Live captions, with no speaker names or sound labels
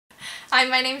Hi,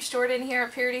 my name's Jordan here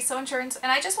at Paradiso Insurance,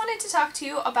 and I just wanted to talk to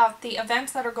you about the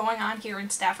events that are going on here in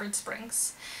Stafford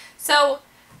Springs. So,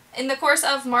 in the course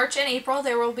of March and April,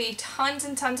 there will be tons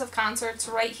and tons of concerts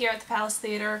right here at the Palace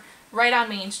Theater, right on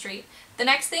Main Street. The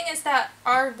next thing is that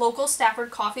our local Stafford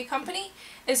Coffee Company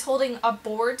is holding a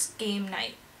boards game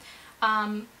night.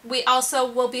 We also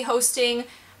will be hosting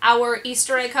our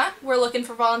Easter egg hunt. We're looking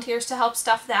for volunteers to help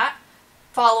stuff that.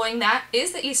 Following that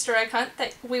is the Easter egg hunt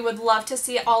that we would love to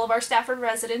see all of our Stafford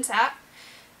residents at.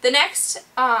 The next,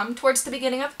 towards the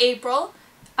beginning of April,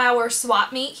 our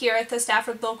swap meet here at the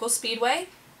Stafford Local Speedway.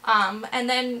 And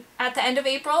then at the end of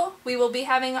April, we will be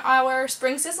having our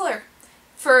Spring Sizzler.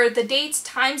 For the dates,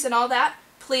 times, and all that,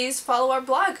 please follow our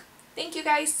blog. Thank you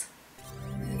guys.